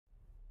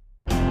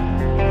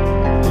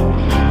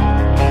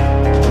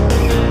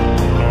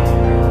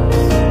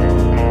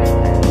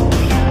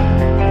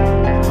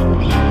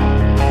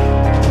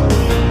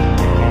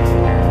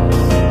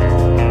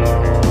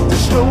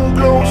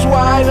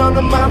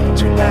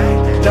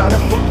night, not a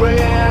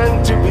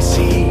footprint to be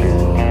seen.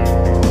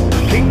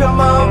 Kingdom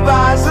of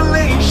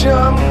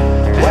isolation,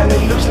 and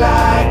it looks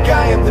like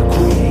I am the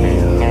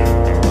queen.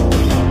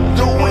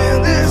 The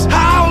wind is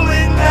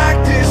howling like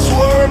this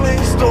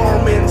swirling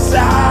storm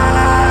inside.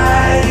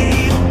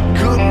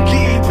 Couldn't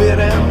keep it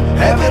in,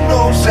 heaven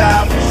knows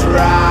I was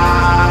right.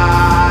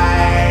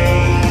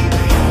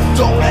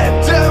 Don't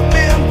let them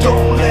in,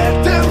 don't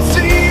let them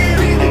see.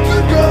 Be the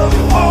good girl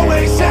you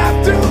always have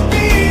to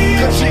be.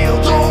 Conceal,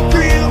 don't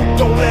feel,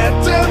 don't let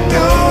them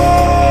know.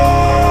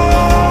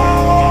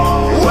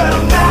 Well,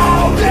 now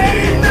they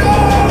know.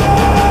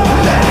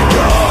 Let it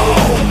go,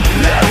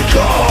 let it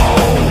go.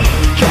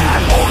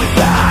 Can't hold it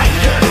back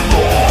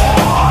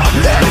anymore.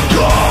 Let it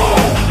go,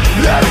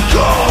 let it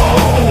go.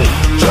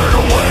 Turn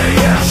away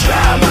and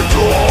slam the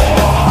door.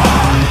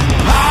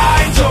 I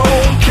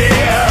don't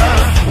care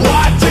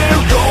what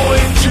they're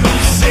going to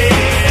say.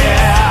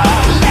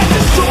 Let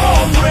the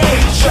storm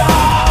rage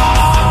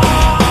on.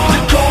 The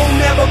cold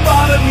never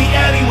bothered me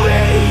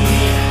anyway.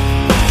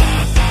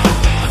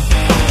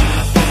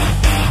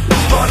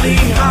 It's funny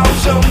how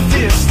some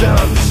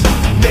distance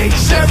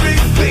makes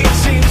everything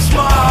seem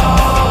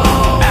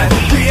small. And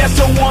the fears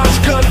that once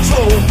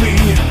controlled me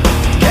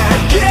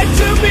can't get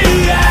to me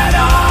at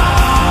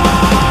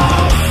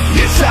all.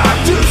 It's hard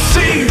to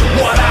see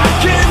what I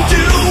can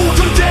do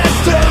to test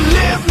the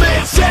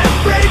limits and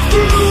break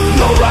through.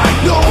 No right,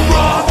 no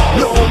wrong,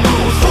 no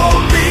rules for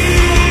me.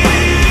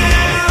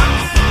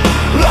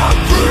 I'm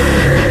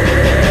free.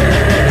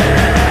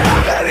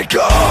 Let it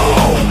go,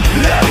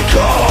 let it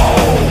go.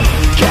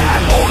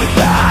 Can't hold it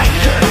back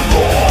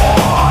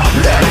anymore.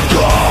 Let it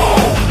go,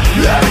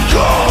 let it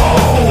go.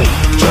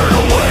 Turn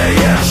away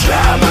and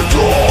slam the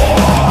door.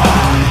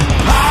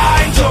 I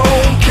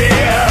don't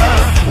care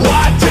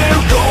what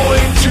they're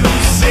going to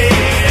say.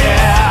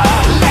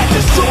 Let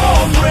the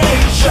storm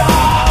rage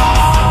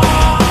on.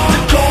 The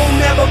cold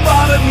never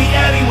bothered me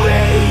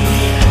anyway.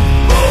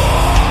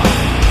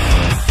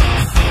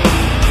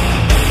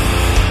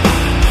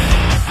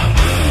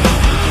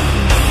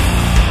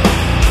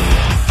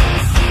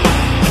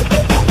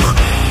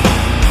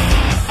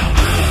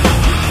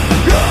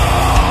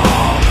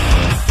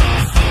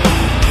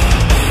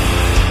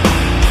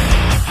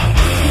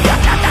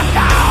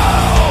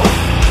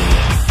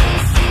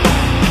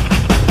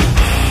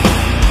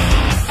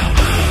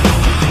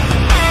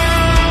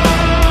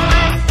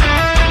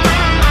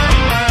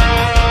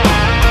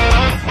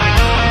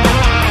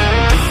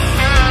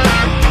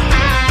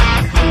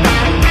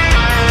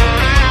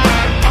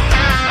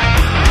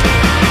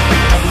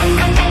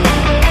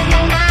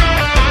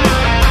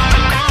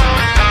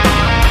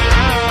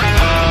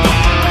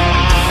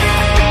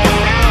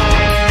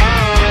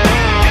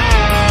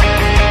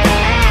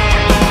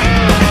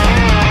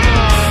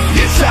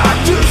 It's hard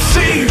to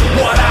see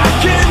what I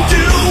can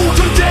do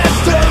to test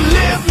the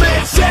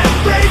limits and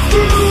break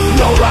through.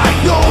 No right,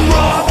 no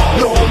wrong,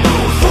 no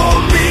rules for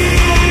me.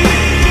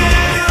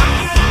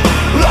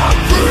 I'm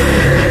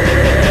free.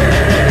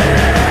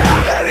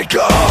 Let it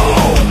go,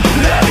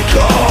 let it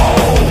go.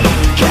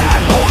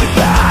 Can't hold it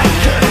back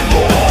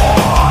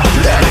anymore.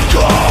 Let it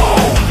go,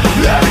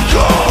 let it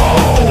go.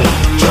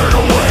 Turn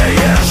away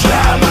and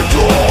slam the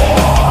door.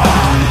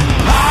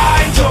 I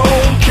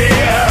don't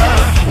care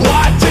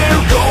what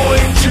they're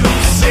going to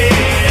say.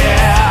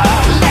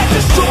 Let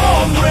the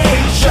storm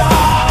rage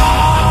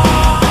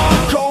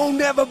on. Cold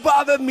never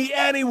bothered me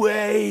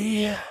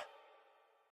anyway.